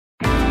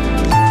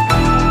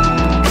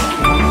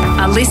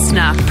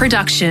listener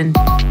production.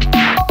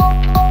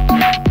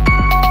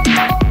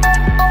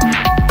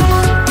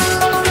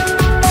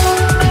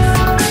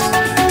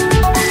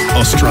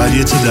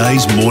 Australia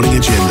Today's Morning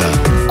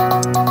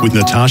Agenda with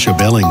Natasha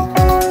Belling.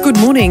 Good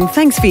morning.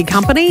 Thanks for your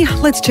company.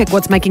 Let's check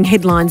what's making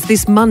headlines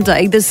this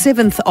Monday, the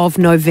 7th of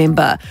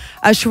November.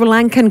 A Sri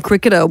Lankan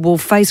cricketer will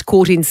face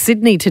court in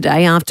Sydney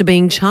today after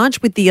being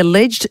charged with the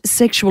alleged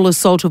sexual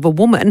assault of a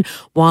woman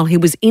while he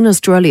was in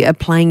Australia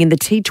playing in the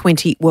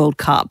T20 World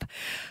Cup.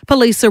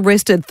 Police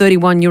arrested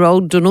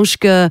 31-year-old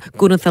Danushka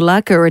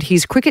Gunathalaka at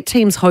his cricket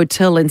team's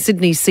hotel in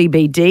Sydney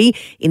CBD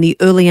in the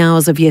early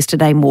hours of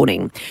yesterday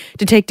morning.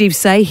 Detectives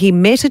say he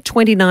met a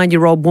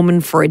 29-year-old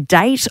woman for a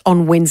date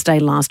on Wednesday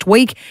last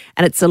week,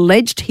 and it's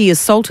alleged he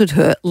assaulted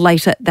her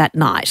later that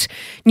night.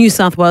 New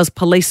South Wales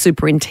Police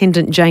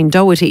Superintendent Jane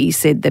Doherty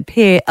said the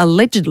pair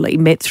allegedly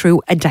met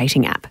through a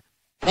dating app.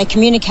 They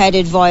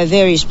communicated via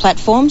various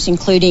platforms,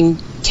 including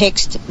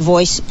text,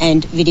 voice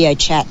and video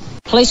chat.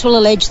 Police will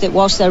allege that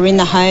whilst they were in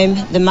the home,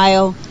 the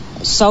male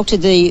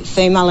assaulted the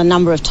female a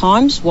number of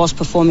times whilst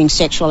performing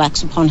sexual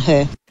acts upon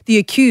her. The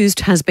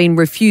accused has been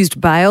refused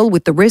bail,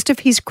 with the rest of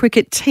his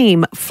cricket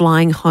team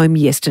flying home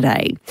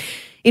yesterday.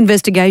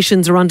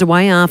 Investigations are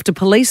underway after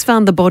police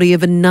found the body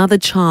of another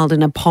child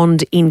in a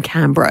pond in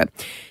Canberra.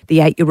 The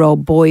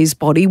 8-year-old boy's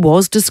body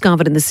was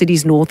discovered in the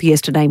city's north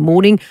yesterday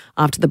morning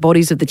after the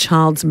bodies of the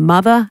child's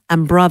mother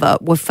and brother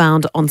were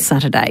found on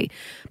Saturday.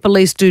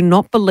 Police do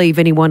not believe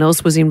anyone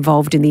else was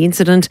involved in the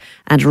incident,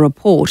 and a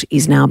report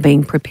is now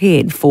being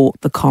prepared for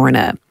the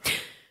coroner.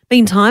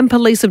 Meantime,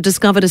 police have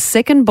discovered a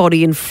second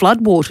body in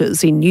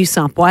floodwaters in New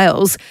South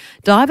Wales.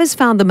 Divers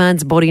found the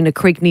man's body in a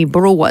creek near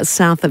Burrawa,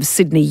 south of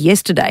Sydney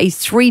yesterday,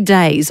 3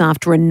 days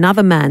after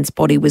another man's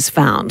body was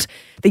found.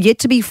 They're yet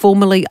to be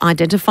formally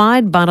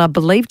identified, but are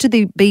believed to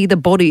be the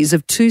bodies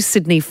of 2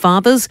 Sydney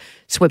fathers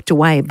swept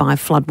away by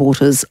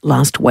floodwaters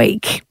last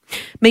week.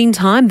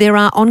 Meantime, there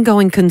are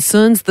ongoing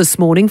concerns this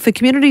morning for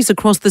communities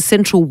across the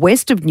central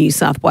west of New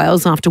South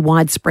Wales after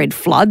widespread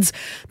floods.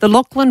 The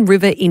Lachlan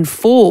River in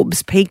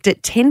Forbes peaked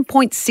at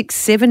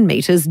 10.67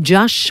 metres,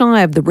 just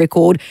shy of the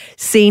record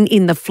seen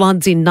in the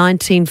floods in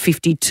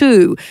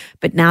 1952.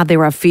 But now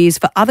there are fears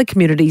for other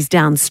communities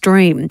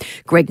downstream.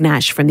 Greg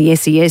Nash from the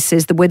SES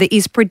says the weather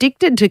is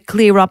predicted to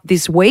clear up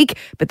this week,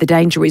 but the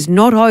danger is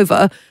not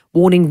over,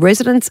 warning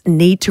residents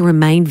need to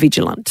remain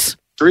vigilant.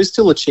 There is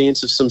still a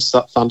chance of some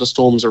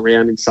thunderstorms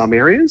around in some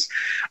areas,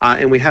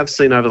 and we have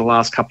seen over the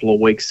last couple of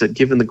weeks that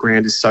given the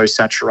ground is so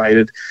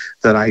saturated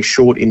that a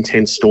short,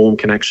 intense storm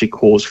can actually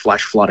cause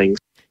flash flooding.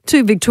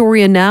 To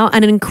Victoria now,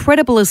 and an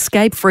incredible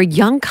escape for a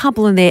young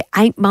couple and their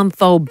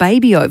 8-month-old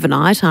baby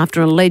overnight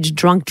after an alleged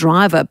drunk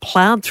driver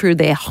ploughed through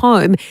their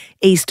home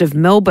east of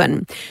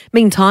Melbourne.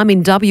 Meantime,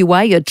 in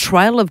WA, a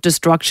trail of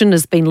destruction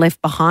has been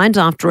left behind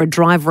after a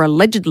driver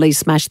allegedly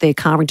smashed their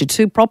car into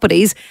 2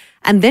 properties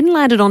and then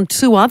landed on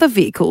 2 other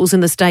vehicles in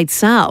the state's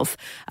south.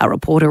 Our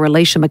reporter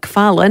Alicia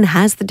McFarlane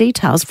has the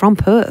details from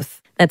Perth.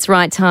 That's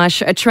right,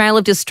 Tash. A trail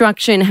of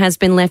destruction has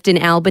been left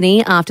in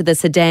Albany after the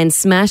sedan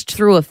smashed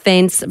through a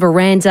fence,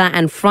 veranda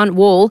and front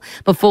wall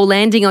before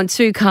landing on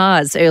 2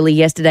 cars early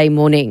yesterday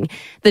morning.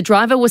 The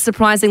driver was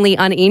surprisingly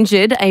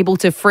uninjured, able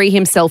to free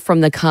himself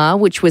from the car,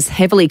 which was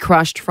heavily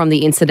crushed from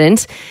the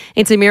incident.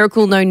 It's a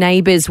miracle no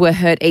neighbours were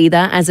hurt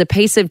either, as a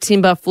piece of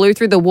timber flew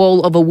through the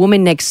wall of a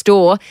woman next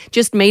door,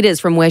 just metres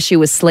from where she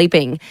was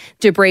sleeping.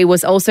 Debris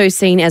was also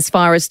seen as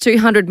far as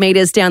 200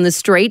 metres down the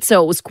street,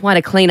 so it was quite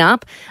a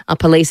clean-up. A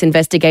police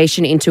investigation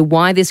into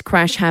why this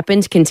crash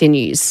happened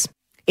continues.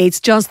 It's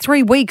just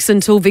 3 weeks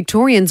until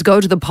Victorians go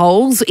to the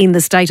polls in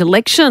the state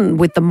election,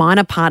 with the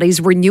minor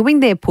parties renewing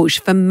their push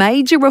for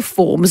major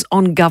reforms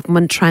on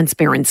government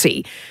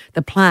transparency.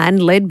 The plan,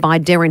 led by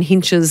Darren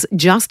Hinch's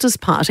Justice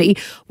Party,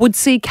 would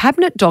see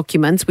cabinet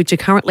documents, which are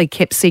currently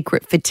kept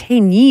secret for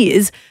 10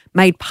 years,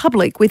 made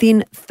public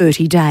within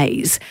 30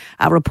 days.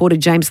 Our reporter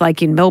James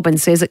Lake in Melbourne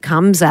says it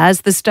comes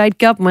as the state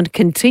government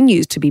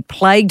continues to be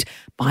plagued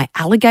by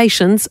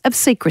allegations of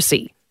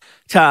secrecy.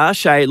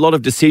 Tash, a lot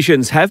of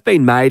decisions have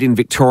been made in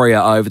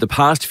Victoria over the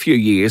past few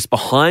years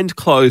behind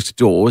closed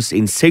doors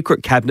in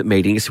secret cabinet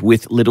meetings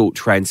with little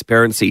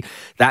transparency.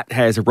 That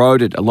has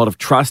eroded a lot of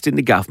trust in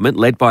the government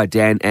led by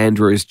Dan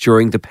Andrews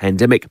during the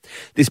pandemic.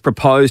 This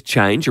proposed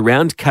change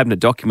around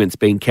cabinet documents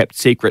being kept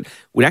secret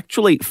would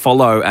actually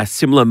follow a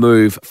similar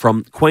move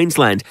from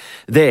Queensland.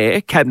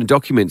 There, cabinet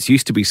documents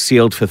used to be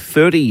sealed for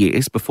 30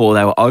 years before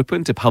they were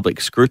open to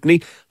public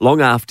scrutiny,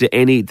 long after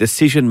any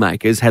decision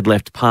makers had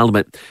left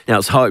Parliament. Now,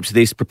 it's hoped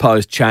this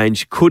proposed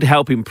change could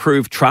help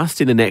improve trust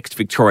in the next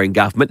Victorian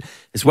government,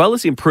 as well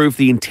as improve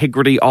the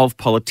integrity of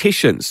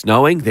politicians,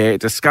 knowing their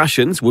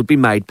discussions would be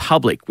made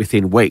public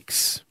within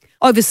weeks.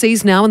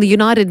 Overseas now, and the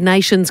United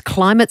Nations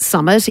Climate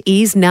Summit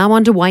is now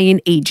underway in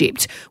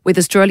Egypt, with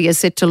Australia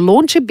set to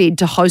launch a bid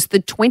to host the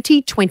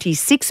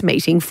 2026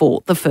 meeting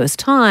for the first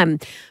time.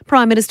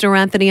 Prime Minister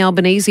Anthony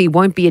Albanese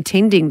won't be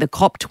attending the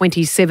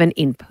COP27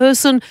 in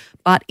person,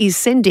 but is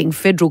sending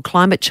Federal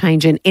Climate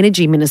Change and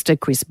Energy Minister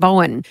Chris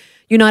Bowen.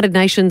 United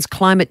Nations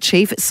Climate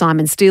Chief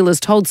Simon Steele has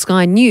told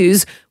Sky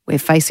News We're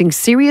facing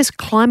serious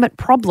climate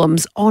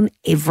problems on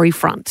every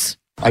front.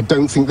 I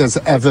don't think there's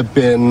ever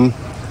been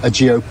a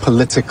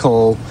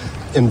geopolitical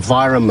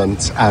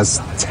environment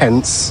as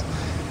tense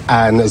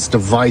and as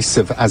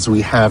divisive as we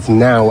have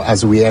now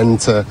as we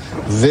enter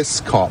this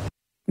COP.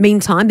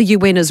 Meantime, the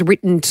UN has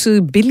written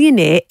to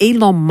billionaire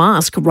Elon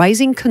Musk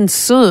raising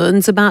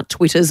concerns about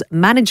Twitter's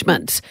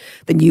management.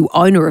 The new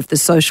owner of the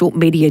social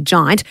media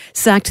giant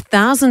sacked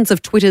thousands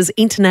of Twitter's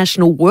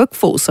international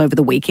workforce over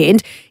the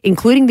weekend,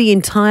 including the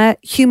entire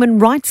human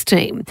rights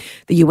team.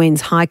 The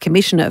UN's High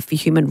Commissioner for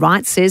Human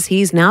Rights says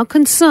he is now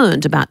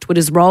concerned about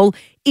Twitter's role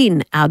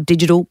in our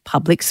digital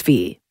public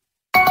sphere.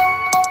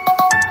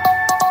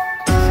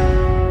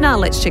 Now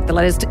let's check the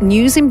latest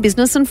news in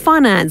business and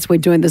finance. We're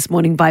joined this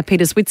morning by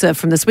Peter Switzer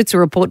from the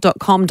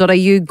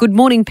switzerreport.com.au. Good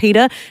morning,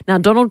 Peter. Now,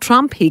 Donald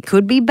Trump, he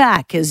could be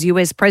back as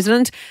US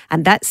president,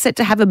 and that's set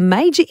to have a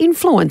major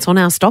influence on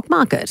our stock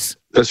market.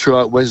 That's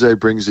right. Wednesday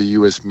brings the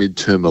US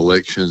midterm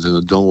elections, and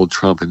the Donald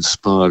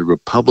Trump-inspired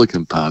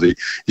Republican Party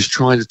is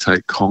trying to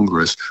take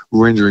Congress,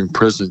 rendering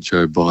President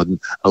Joe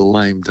Biden a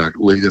lame duck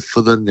leader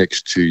for the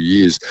next 2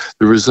 years.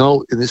 The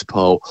result in this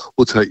poll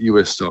will take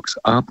US stocks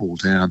up or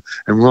down,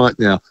 and right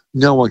now,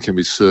 no one can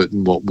be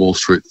certain what Wall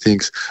Street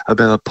thinks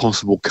about a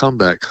possible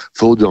comeback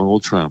for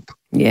Donald Trump.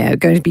 Yeah,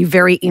 going to be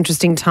very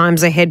interesting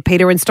times ahead,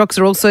 Peter. And stocks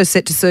are also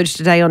set to surge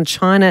today on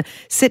China,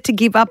 set to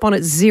give up on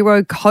its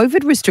zero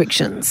COVID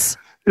restrictions.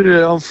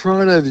 Yeah, on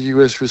Friday, the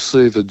US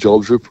received a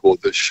jobs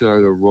report that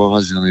showed a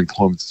rise in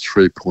unemployment to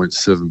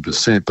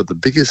 3.7%, but the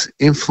biggest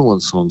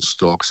influence on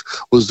stocks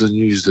was the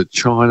news that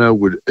China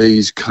would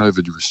ease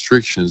COVID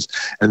restrictions,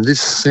 and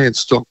this sent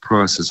stock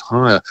prices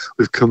higher,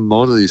 with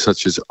commodities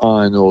such as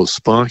iron ore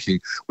spiking,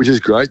 which is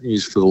great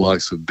news for the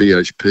likes of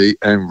BHP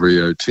and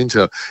Rio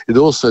Tinto. It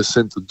also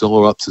sent the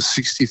dollar up to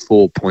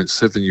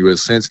 64.7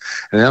 US cents,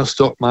 and our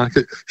stock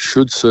market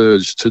should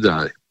surge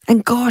today.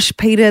 And gosh,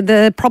 Peter,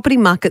 the property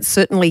market's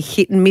certainly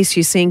hit and miss.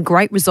 You're seeing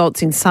great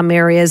results in some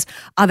areas,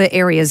 other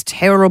areas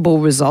terrible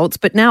results,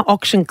 but now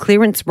auction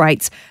clearance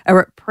rates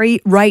are at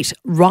pre-rate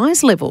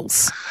rise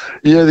levels.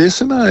 Yeah, the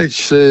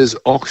SMH says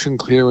auction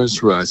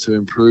clearance rates have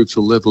improved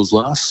to levels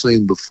last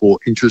seen before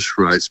interest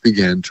rates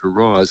began to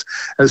rise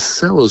as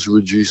sellers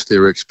reduced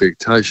their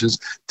expectations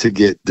to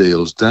get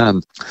deals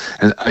done.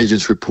 And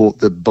agents report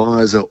that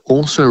buyers are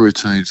also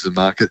returning to the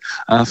market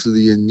after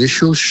the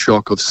initial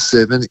shock of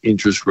 7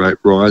 interest rate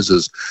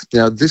rises.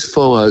 Now, this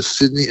follows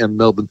Sydney and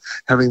Melbourne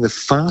having the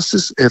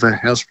fastest ever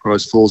house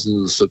price falls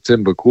into the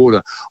September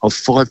quarter of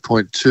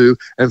 5.2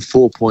 and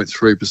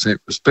 4.3%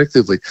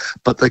 respectively.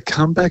 But the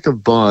comeback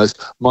of buyers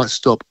might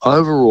stop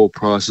overall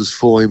prices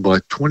falling by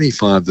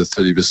 25 to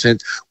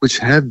 30%, which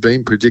have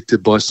been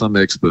predicted by some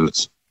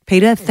experts.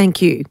 Peter,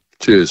 thank you.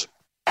 Cheers.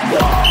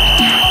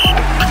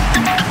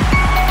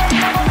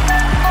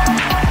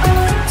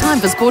 Time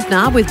for sport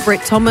now with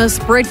Brett Thomas.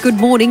 Brett, good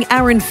morning.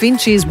 Aaron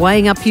Finch is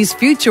weighing up his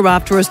future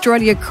after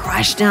Australia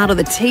crashed out of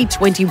the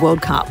T20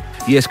 World Cup.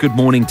 Yes, good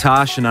morning,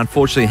 Tash. And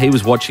unfortunately, he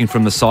was watching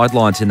from the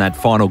sidelines in that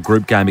final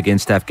group game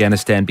against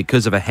Afghanistan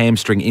because of a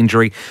hamstring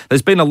injury.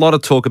 There's been a lot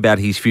of talk about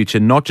his future,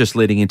 not just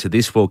leading into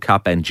this World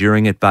Cup and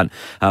during it, but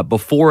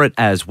before it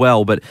as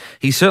well. But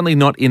he's certainly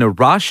not in a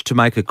rush to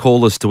make a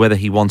call as to whether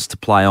he wants to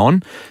play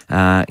on.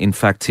 In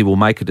fact, he will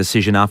make a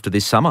decision after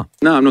this summer.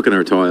 No, I'm not going to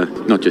retire,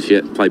 not just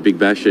yet. Play Big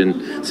Bash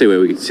and see where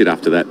we sit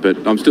after that.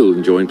 But I'm still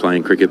enjoying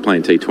playing cricket,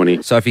 playing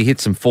T20. So if he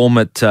hits some form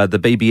at the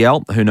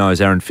BBL, who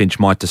knows, Aaron Finch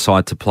might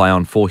decide to play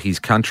on for his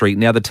country.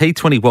 Now, the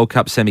T20 World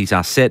Cup semis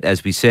are set,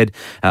 as we said.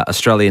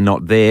 Australia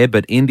not there,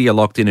 but India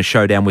locked in a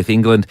showdown with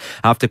England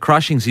after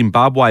crushing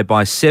Zimbabwe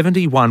by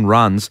 71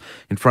 runs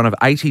in front of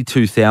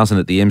 82,000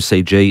 at the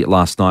MCG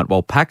last night,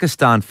 while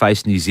Pakistan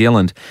faced New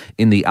Zealand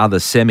in the other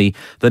semi.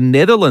 The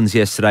Netherlands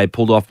yesterday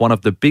pulled off one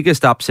of the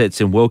biggest upsets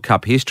in World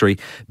Cup history,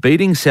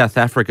 beating South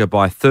Africa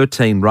by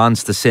 13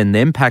 runs to send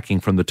them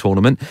packing from the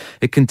tournament.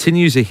 It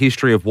continues a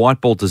history of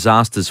white ball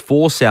disasters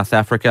for South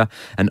Africa,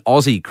 and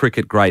Aussie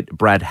cricket great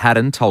Brad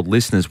Haddin told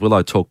listeners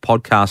Willow Talk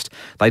podcast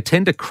they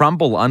tend to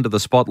crumble under the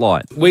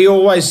spotlight. We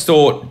always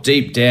thought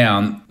deep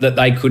down that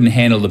they couldn't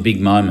handle the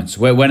big moments.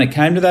 When it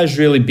came to those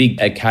really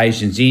big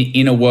occasions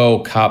in a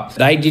World Cup,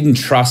 they didn't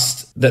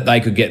trust that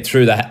they could get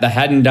through. They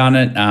hadn't done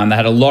it. They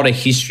had a lot of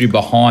history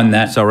behind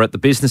that. So we're at the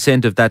business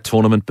end of that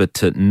tournament,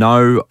 but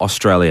no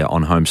Australia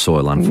on home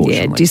soil,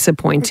 unfortunately. Yeah,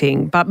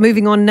 disappointing. But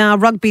moving on now,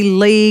 Rugby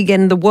League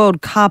and the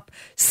World Cup,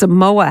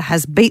 Samoa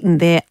has beaten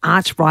their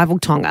arch rival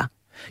Tonga.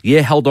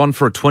 Yeah, held on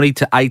for a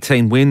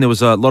 20-18 win. There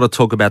was a lot of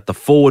talk about the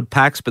forward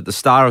packs, but the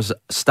stars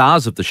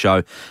of the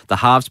show, the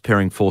halves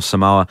pairing for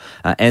Samoa,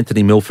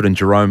 Anthony Milford and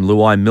Jerome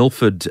Luai.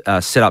 Milford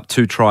set up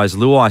 2 tries.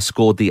 Luai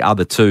scored the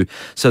other 2.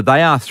 So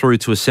they are through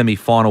to a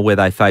semi-final where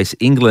they face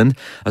England.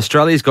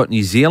 Australia's got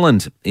New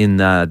Zealand in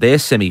their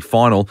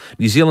semi-final.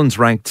 New Zealand's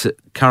ranked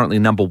currently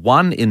number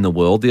 1 in the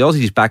world. The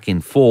Aussies back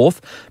in 4th,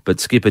 but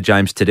skipper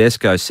James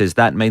Tedesco says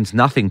that means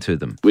nothing to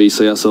them. We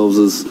see ourselves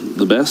as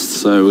the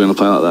best, so we're going to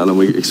play like that, and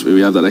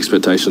we have that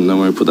expectation. Then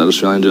when we put that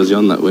Australian jersey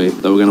on, that we're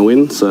going to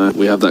win. So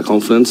we have that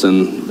confidence,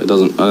 and I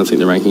don't think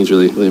the rankings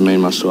really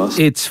mean much to us.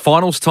 It's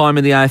finals time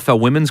in the AFL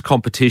women's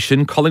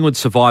competition. Collingwood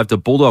survived a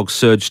Bulldogs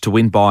surge to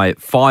win by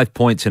 5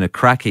 points in a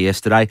cracker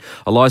yesterday.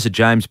 Eliza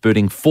James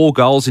booting 4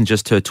 goals in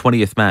just her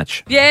 20th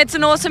match. Yeah, it's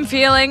an awesome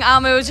feeling.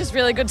 It was just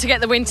really good to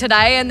get the win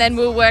today, and then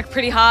we'll work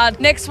pretty hard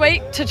next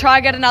week to try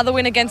and get another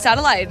win against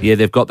Adelaide. Yeah,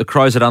 they've got the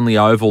Crows at Unley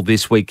Oval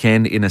this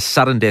weekend in a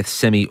sudden death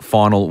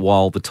semi-final,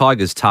 while the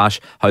Tigers, Tash,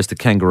 host the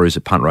Kangaroos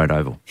at Punt Road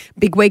Oval.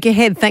 Big week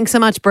ahead. Thanks so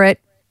much, Brett.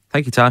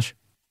 Thank you, Tash.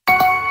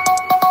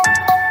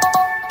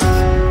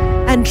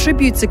 And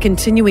tributes are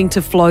continuing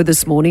to flow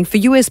this morning for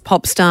US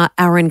pop star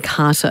Aaron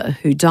Carter,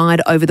 who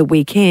died over the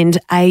weekend,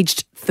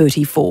 aged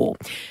 34.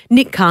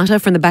 Nick Carter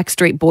from the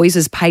Backstreet Boys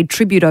has paid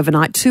tribute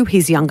overnight to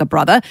his younger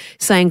brother,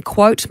 saying,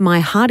 quote, "My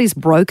heart is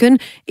broken.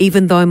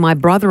 Even though my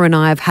brother and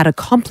I have had a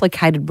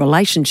complicated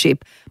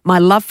relationship, my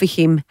love for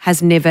him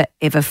has never,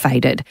 ever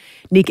faded."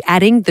 Nick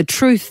adding, "The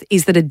truth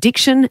is that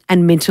addiction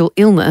and mental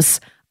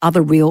illness are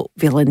the real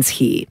villains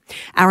here."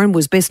 Aaron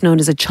was best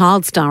known as a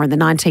child star in the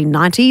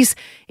 1990s,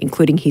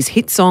 including his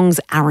hit songs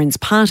Aaron's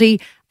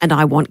Party and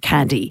I Want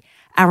Candy.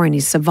 Aaron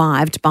is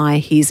survived by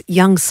his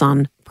young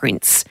son,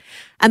 Prince.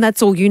 And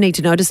that's all you need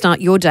to know to start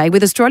your day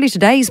with Australia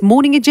Today's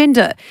Morning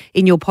Agenda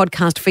in your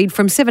podcast feed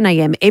from 7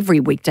 a.m. every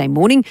weekday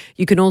morning.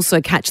 You can also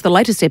catch the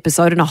latest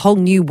episode in a whole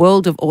new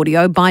world of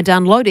audio by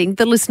downloading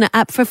the Listener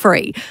app for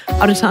free.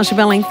 I'm Natasha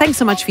Belling. Thanks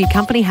so much for your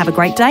company. Have a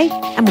great day,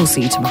 and we'll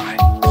see you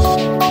tomorrow.